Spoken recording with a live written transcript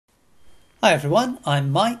Hi everyone, I'm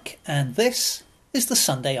Mike and this is the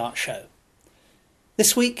Sunday Art Show.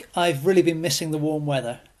 This week I've really been missing the warm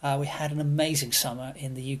weather. We had an amazing summer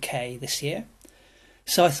in the UK this year.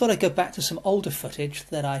 So I thought I'd go back to some older footage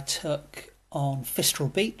that I took on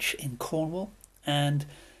Fistral Beach in Cornwall. And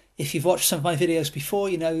if you've watched some of my videos before,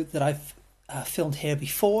 you know that I've filmed here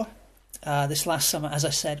before. This last summer, as I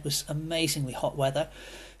said, was amazingly hot weather.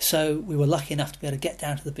 So we were lucky enough to be able to get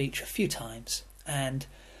down to the beach a few times. And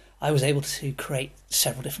I was able to create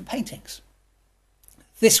several different paintings.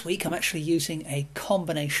 This week I'm actually using a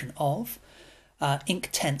combination of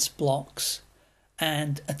inktense blocks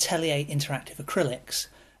and Atelier interactive acrylics,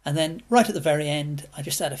 and then right at the very end I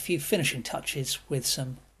just add a few finishing touches with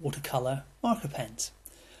some watercolour marker pens.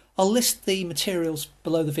 I'll list the materials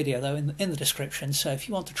below the video though in the description, so if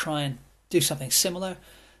you want to try and do something similar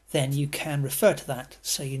then you can refer to that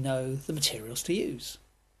so you know the materials to use.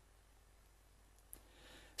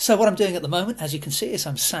 So what I'm doing at the moment, as you can see, is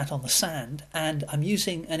I'm sat on the sand and I'm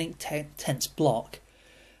using an inktense block.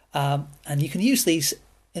 And you can use these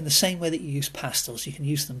in the same way that you use pastels. You can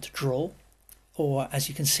use them to draw, or as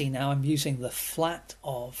you can see now, I'm using the flat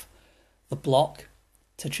of the block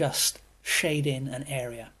to just shade in an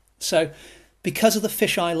area. So because of the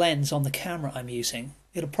fisheye lens on the camera I'm using,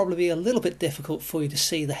 it'll probably be a little bit difficult for you to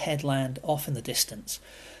see the headland off in the distance.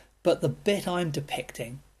 But the bit I'm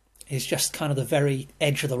depicting is just kind of the very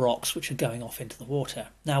edge of the rocks which are going off into the water.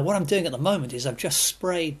 Now what I'm doing at the moment is I've just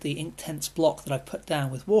sprayed the inktense block that I put down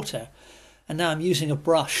with water, and now I'm using a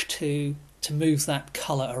brush to move that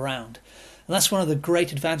colour around. And that's one of the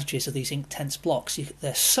great advantages of these inktense blocks.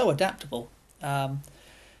 They're so adaptable,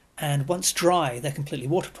 and once dry they're completely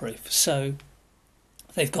waterproof. So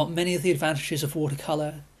they've got many of the advantages of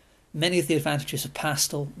watercolour, many of the advantages of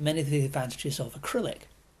pastel, many of the advantages of acrylic.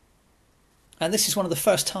 And this is one of the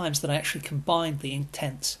first times that I actually combined the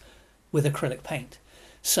inktense with acrylic paint.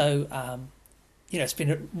 So, it's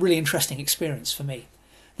been a really interesting experience for me.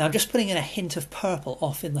 Now I'm just putting in a hint of purple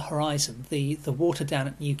off in the horizon. The water down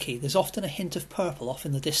at Newquay, there's often a hint of purple off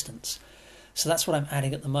in the distance. So that's what I'm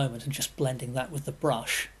adding at the moment and just blending that with the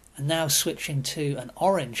brush. And now switching to an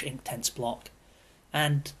orange inktense block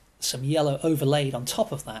and some yellow overlaid on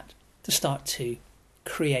top of that to start to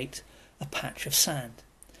create a patch of sand.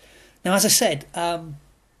 Now, as I said,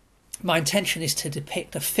 my intention is to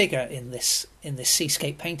depict a figure in this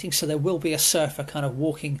seascape painting, so there will be a surfer kind of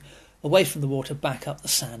walking away from the water back up the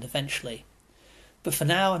sand eventually. But for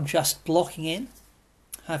now, I'm just blocking in,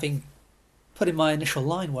 having put in my initial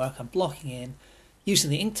line work, I'm blocking in, using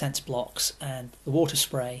the inktense blocks and the water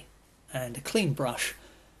spray and a clean brush.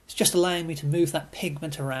 It's just allowing me to move that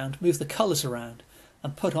pigment around, move the colours around,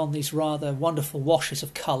 and put on these rather wonderful washes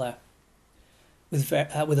of colour with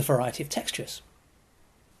a variety of textures.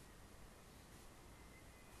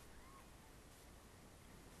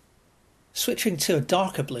 Switching to a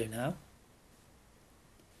darker blue now.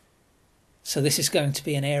 So this is going to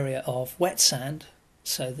be an area of wet sand,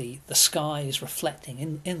 so the sky is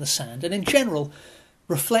reflecting in the sand, and in general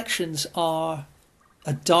reflections are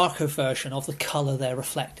a darker version of the colour they're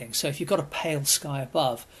reflecting. So if you've got a pale sky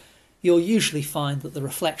above, you'll usually find that the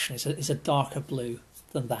reflection is a darker blue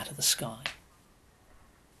than that of the sky.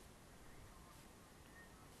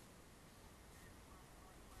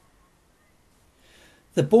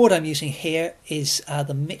 The board I'm using here is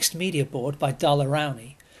the mixed media board by Dalla.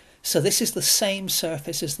 So this is the same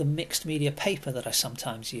surface as the mixed media paper that I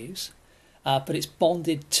sometimes use, but it's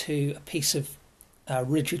bonded to a piece of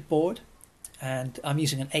rigid board, and I'm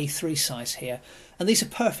using an A3 size here. And these are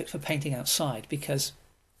perfect for painting outside because,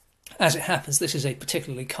 as it happens, this is a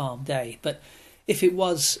particularly calm day. But if it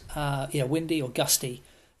was windy or gusty,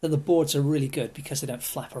 then the boards are really good because they don't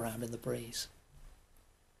flap around in the breeze.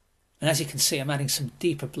 And as you can see, I'm adding some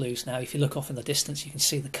deeper blues now. If you look off in the distance, you can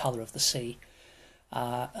see the colour of the sea.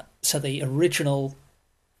 So the original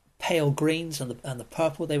pale greens and the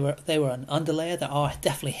purple, they were an underlayer. There are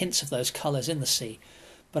definitely hints of those colours in the sea,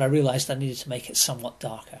 but I realised I needed to make it somewhat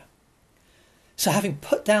darker. So having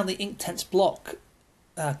put down the inktense block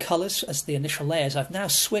colours as the initial layers, I've now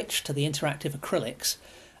switched to the interactive acrylics.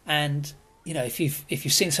 And if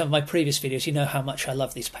you've seen some of my previous videos, you know how much I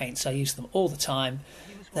love these paints. I use them all the time.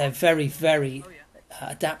 They're very, very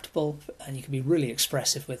adaptable, and you can be really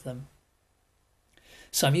expressive with them.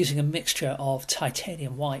 So I'm using a mixture of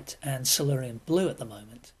titanium white and cerulean blue at the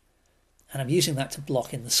moment. And I'm using that to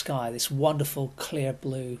block in the sky, this wonderful clear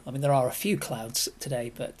blue. I mean, there are a few clouds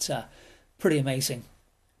today, but pretty amazing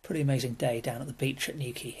day down at the beach at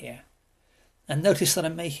Newquay here. And notice that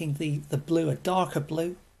I'm making the blue a darker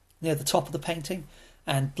blue near the top of the painting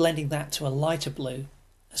and blending that to a lighter blue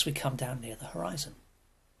as we come down near the horizon.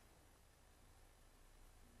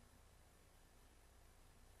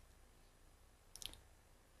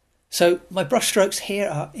 So my brush strokes here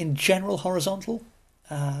are in general horizontal,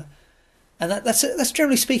 and that's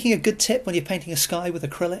generally speaking a good tip when you're painting a sky with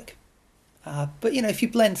acrylic. But if you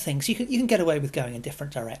blend things, you can get away with going in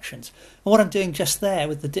different directions. And what I'm doing just there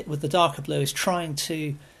with the darker blue is trying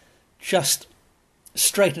to just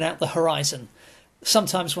straighten out the horizon.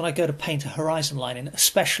 Sometimes when I go to paint a horizon line in,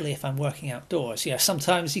 especially if I'm working outdoors,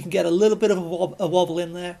 sometimes you can get a little bit of a wobble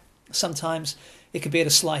in there. Sometimes it could be at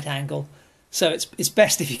a slight angle. So it's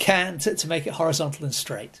best if you can to make it horizontal and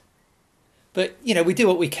straight. But, we do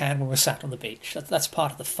what we can when we're sat on the beach. That's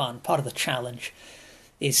part of the fun, part of the challenge,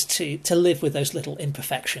 is to live with those little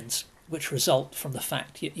imperfections which result from the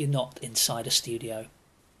fact you're not inside a studio.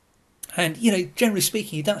 And, generally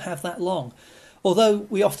speaking, you don't have that long. Although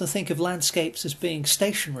we often think of landscapes as being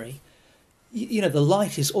stationary, the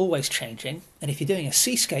light is always changing. And if you're doing a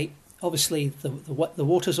seascape, obviously the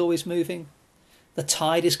water's always moving. The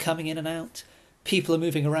tide is coming in and out. People are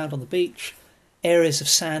moving around on the beach. Areas of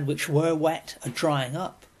sand which were wet are drying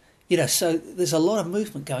up. So there's a lot of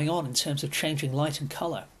movement going on in terms of changing light and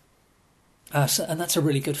colour. And that's a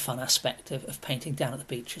really good fun aspect of painting down at the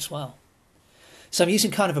beach as well. So I'm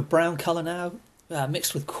using kind of a brown colour now,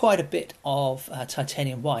 mixed with quite a bit of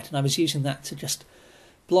titanium white. And I was using that to just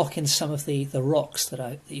block in some of the rocks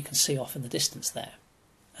that you can see off in the distance there.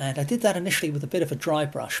 And I did that initially with a bit of a dry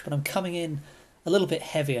brush, but I'm coming in a little bit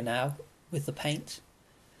heavier now with the paint.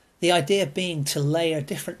 The idea being to layer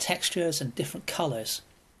different textures and different colours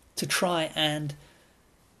to try and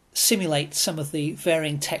simulate some of the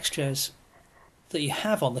varying textures that you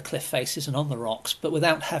have on the cliff faces and on the rocks, but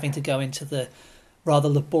without having to go into the rather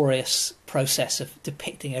laborious process of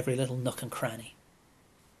depicting every little nook and cranny.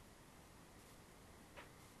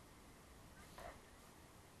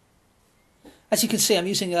 As you can see, I'm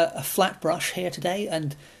using a flat brush here today,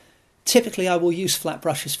 and typically I will use flat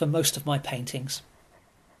brushes for most of my paintings.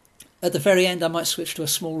 At the very end I might switch to a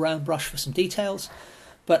small round brush for some details,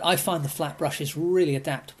 but I find the flat brush is really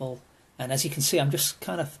adaptable, and as you can see I'm just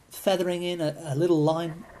kind of feathering in a little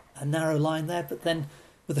line, a narrow line there, but then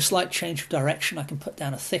with a slight change of direction I can put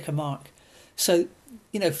down a thicker mark. So,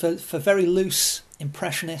 for very loose,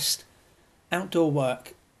 impressionist, outdoor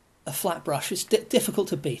work, a flat brush is difficult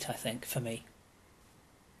to beat, I think, for me.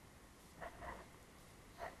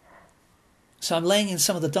 So I'm laying in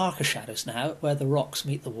some of the darker shadows now, where the rocks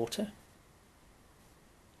meet the water.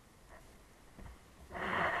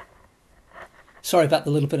 Sorry about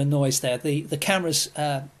the little bit of noise there. The camera's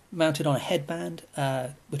mounted on a headband,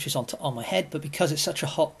 which is on my head, but because it's such a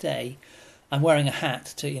hot day, I'm wearing a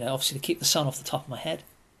hat to, obviously to keep the sun off the top of my head.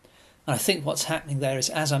 And I think what's happening there is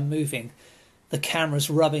as I'm moving, the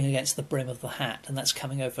camera's rubbing against the brim of the hat, and that's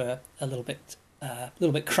coming over a little bit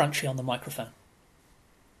crunchy on the microphone.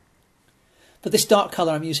 But this dark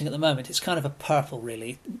colour I'm using at the moment, it's kind of a purple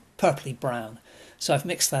really, purpley brown. So I've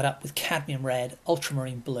mixed that up with cadmium red,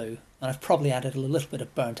 ultramarine blue, and I've probably added a little bit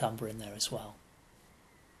of burnt umber in there as well.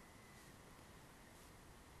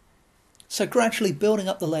 So gradually building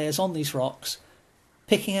up the layers on these rocks,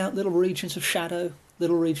 picking out little regions of shadow,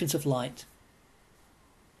 little regions of light,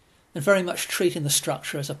 and very much treating the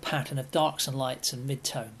structure as a pattern of darks and lights and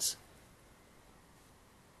mid-tones.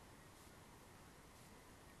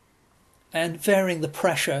 And varying the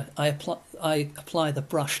pressure, I apply the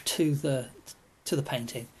brush to the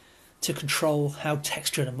painting to control how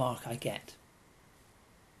textured a mark I get.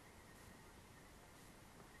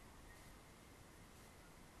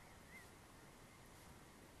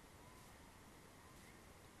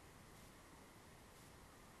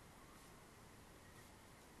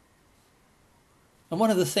 And one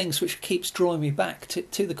of the things which keeps drawing me back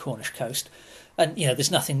to the Cornish coast, and there's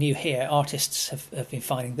nothing new here, artists have been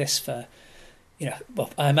finding this for, well,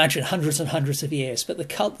 I imagine hundreds and hundreds of years, but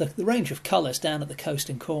the range of colours down at the coast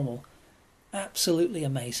in Cornwall, absolutely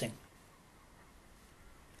amazing.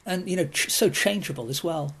 And, so changeable as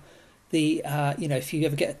well. If you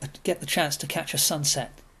ever get the chance to catch a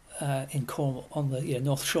sunset in Cornwall, on the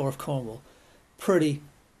north shore of Cornwall, pretty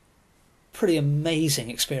amazing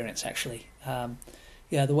experience actually.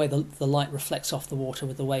 The way the light reflects off the water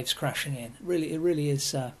with the waves crashing in, it really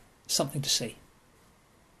is something to see.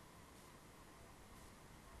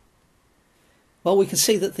 Well, we can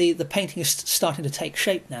see that the painting is starting to take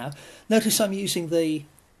shape now. Notice I'm using the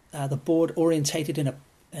board orientated in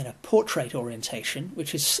a portrait orientation,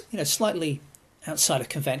 which is slightly outside of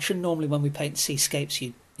convention. Normally, when we paint seascapes,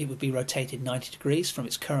 it would be rotated 90 degrees from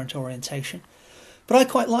its current orientation. But I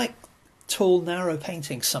quite like tall, narrow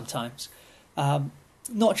paintings sometimes.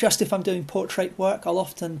 Not just if I'm doing portrait work.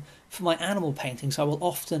 For my animal paintings, I will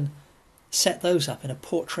often set those up in a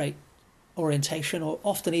portrait orientation, or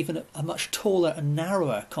often even a much taller and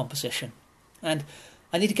narrower composition. And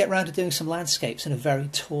I need to get around to doing some landscapes in a very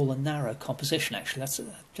tall and narrow composition, actually. That's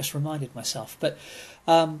just reminded myself. But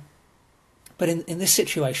in this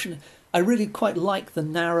situation, I really quite like the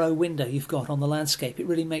narrow window you've got on the landscape. It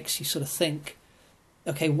really makes you sort of think,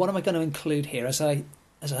 okay, what am I going to include here as I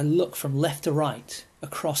look from left to right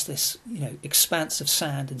across this, expanse of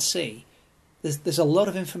sand and sea? There's a lot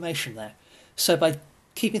of information there. So by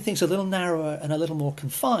keeping things a little narrower and a little more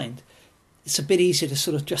confined, it's a bit easier to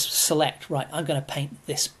sort of just select, right, I'm going to paint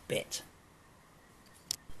this bit.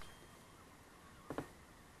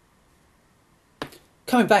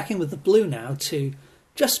 Coming back in with the blue now to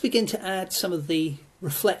just begin to add some of the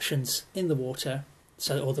reflections in the water,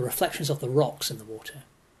 or the reflections of the rocks in the water.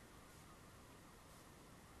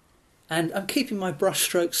 And I'm keeping my brush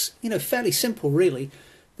strokes, fairly simple really.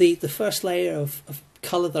 The first layer of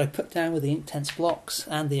colour that I put down with the inktense blocks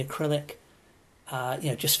and the acrylic,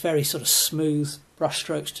 just very sort of smooth brush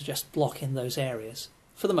strokes to just block in those areas,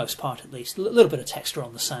 for the most part at least. A little bit of texture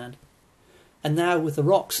on the sand. And now with the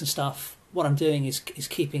rocks and stuff, what I'm doing is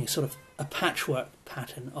keeping sort of a patchwork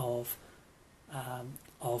pattern of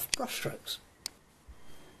brush strokes.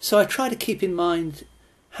 So I try to keep in mind,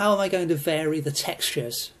 how am I going to vary the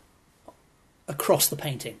textures across the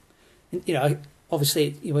painting?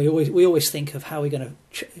 Obviously, we always think of how we're going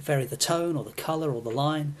to vary the tone or the colour or the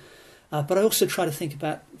line, but I also try to think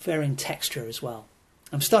about varying texture as well.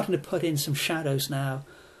 I'm starting to put in some shadows now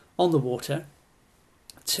on the water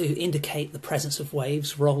to indicate the presence of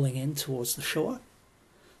waves rolling in towards the shore,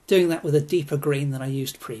 doing that with a deeper green than I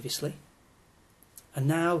used previously. And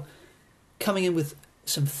now coming in with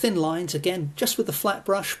some thin lines, again just with the flat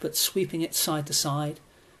brush, but sweeping it side to side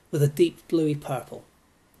with a deep bluey purple.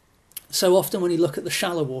 So often when you look at the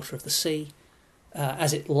shallow water of the sea,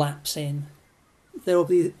 as it laps in, there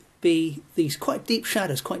will be these quite deep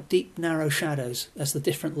shadows, quite deep narrow shadows, as the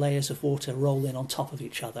different layers of water roll in on top of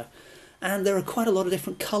each other. And there are quite a lot of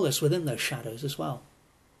different colours within those shadows as well.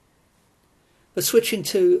 But switching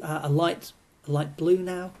to a light blue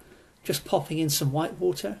now, just popping in some white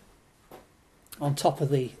water on top of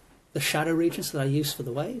the shadow regions that I use for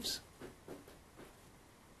the waves.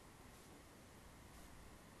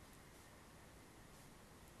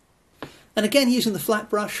 And again, using the flat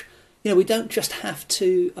brush, we don't just have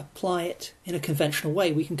to apply it in a conventional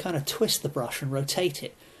way. We can kind of twist the brush and rotate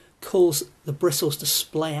it, cause the bristles to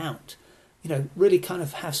splay out. Really kind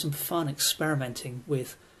of have some fun experimenting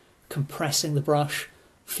with compressing the brush,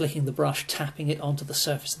 flicking the brush, tapping it onto the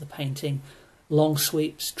surface of the painting, long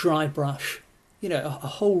sweeps, dry brush, a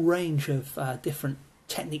whole range of different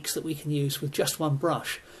techniques that we can use with just one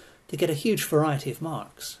brush to get a huge variety of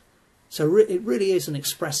marks. So it really is an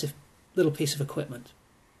expressive little piece of equipment.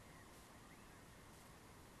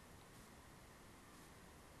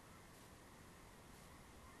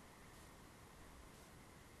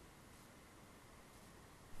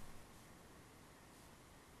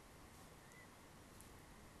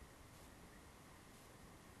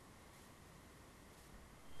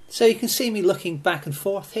 So you can see me looking back and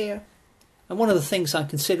forth here, and one of the things I'm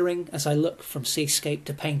considering as I look from seascape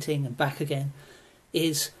to painting and back again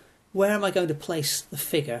is, where am I going to place the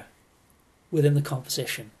figure within the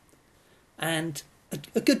composition? And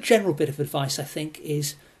a good general bit of advice, I think,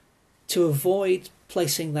 is to avoid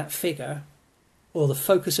placing that figure or the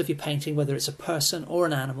focus of your painting, whether it's a person or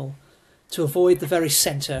an animal, to avoid the very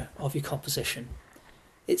centre of your composition.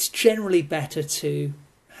 It's generally better to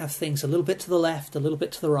have things a little bit to the left, a little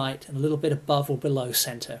bit to the right, and a little bit above or below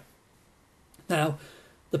centre. Now,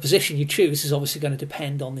 the position you choose is obviously going to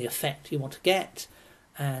depend on the effect you want to get,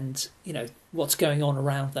 and what's going on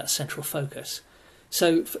around that central focus.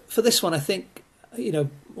 So for this one, I think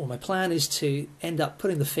my plan is to end up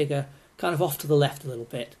putting the figure kind of off to the left a little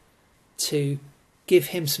bit to give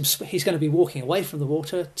him some he's going to be walking away from the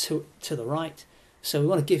water to the right, so we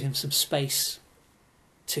want to give him some space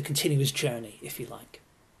to continue his journey, if you like.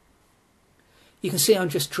 You can see I'm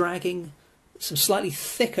just dragging some slightly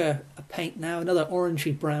thicker paint now, another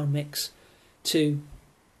orangey brown mix, to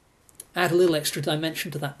add a little extra dimension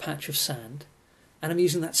to that patch of sand. And I'm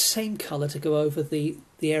using that same colour to go over the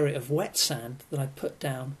area of wet sand that I put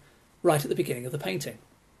down right at the beginning of the painting.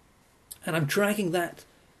 And I'm dragging that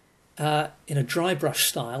in a dry brush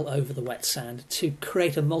style over the wet sand to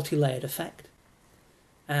create a multi-layered effect,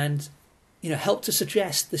 and help to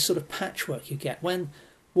suggest this sort of patchwork you get. When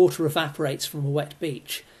water evaporates from a wet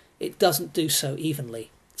beach, it doesn't do so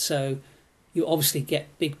evenly. So you obviously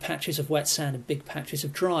get big patches of wet sand and big patches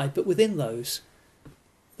of dry, but within those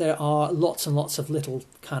there are lots and lots of little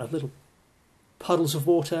puddles of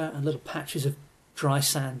water and little patches of dry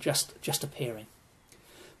sand just appearing.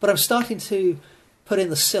 But I'm starting to put in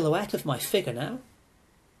the silhouette of my figure now.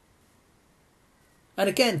 And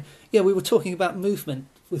again, yeah, we were talking about movement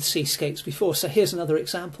with seascapes before, so here's another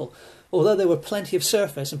example. Although there were plenty of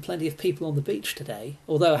surfers and plenty of people on the beach today,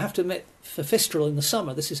 although I have to admit, for Fistral in the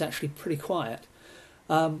summer, this is actually pretty quiet.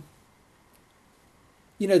 You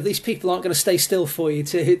know, these people aren't going to stay still for you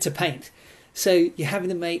to paint. So you're having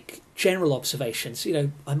to make general observations. You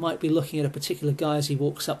know, I might be looking at a particular guy as he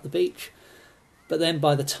walks up the beach, but then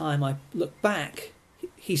by the time I look back,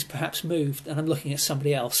 he's perhaps moved and I'm looking at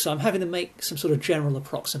somebody else. So I'm having to make some sort of general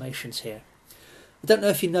approximations here. I don't know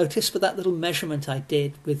if you noticed, but that little measurement I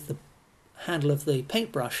did with the handle of the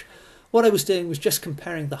paintbrush, what I was doing was just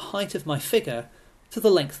comparing the height of my figure to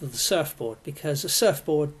the length of the surfboard, because a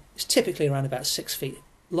surfboard is typically around about 6 feet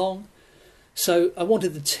long. So I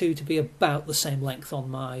wanted the two to be about the same length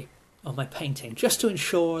on my painting, just to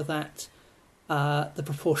ensure that the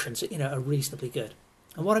proportions, you know, are reasonably good.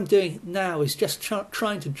 And what I'm doing now is just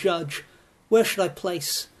trying to judge where should I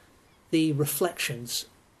place the reflections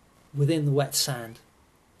within the wet sand.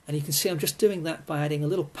 And you can see I'm just doing that by adding a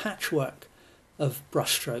little patchwork of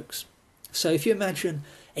brush strokes. So if you imagine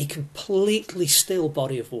a completely still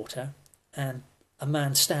body of water and a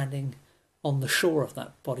man standing on the shore of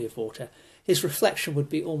that body of water, his reflection would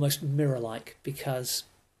be almost mirror-like, because,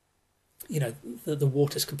 you know, the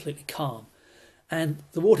water's completely calm. And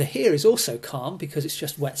the water here is also calm because it's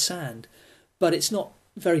just wet sand, but it's not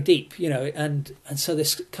very deep, you know, and so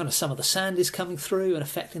this kind of, some of the sand is coming through and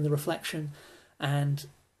affecting the reflection, and,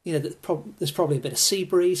 you know, there's probably a bit of sea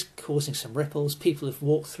breeze causing some ripples, people have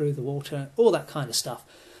walked through the water, all that kind of stuff.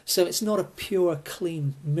 So it's not a pure,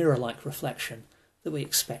 clean, mirror-like reflection that we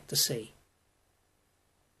expect to see.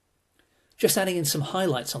 Just adding in some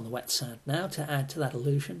highlights on the wet sand now to add to that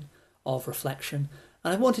illusion of reflection.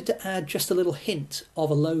 And I wanted to add just a little hint of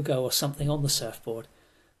a logo or something on the surfboard,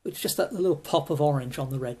 which is just that little pop of orange on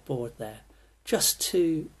the red board there, just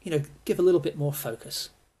to, you know, give a little bit more focus.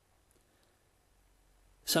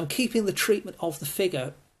 So I'm keeping the treatment of the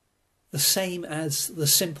figure the same as the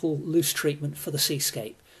simple loose treatment for the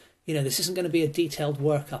seascape. You know, this isn't going to be a detailed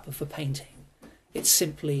workup of a painting. It's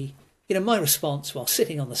simply, you know, my response while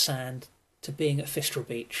sitting on the sand to being at Fistral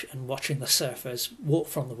Beach and watching the surfers walk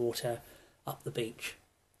from the water up the beach.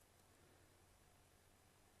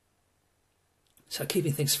 So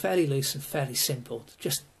keeping things fairly loose and fairly simple to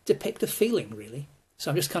just depict a feeling, really. So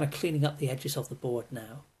I'm just kind of cleaning up the edges of the board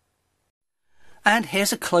now. And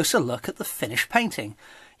here's a closer look at the finished painting.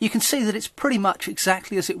 You can see that it's pretty much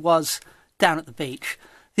exactly as it was down at the beach.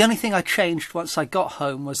 The only thing I changed once I got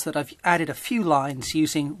home was that I've added a few lines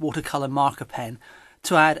using watercolour marker pen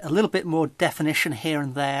to add a little bit more definition here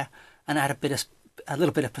and there, and add a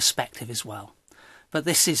little bit of perspective as well. But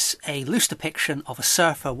this is a loose depiction of a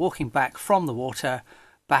surfer walking back from the water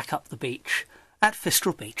back up the beach at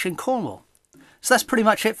Fistral Beach in Cornwall. So that's pretty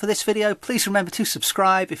much it for this video. Please remember to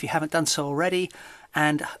subscribe if you haven't done so already,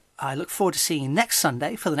 and I look forward to seeing you next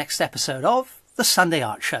Sunday for the next episode of The Sunday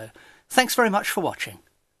Art Show. Thanks very much for watching.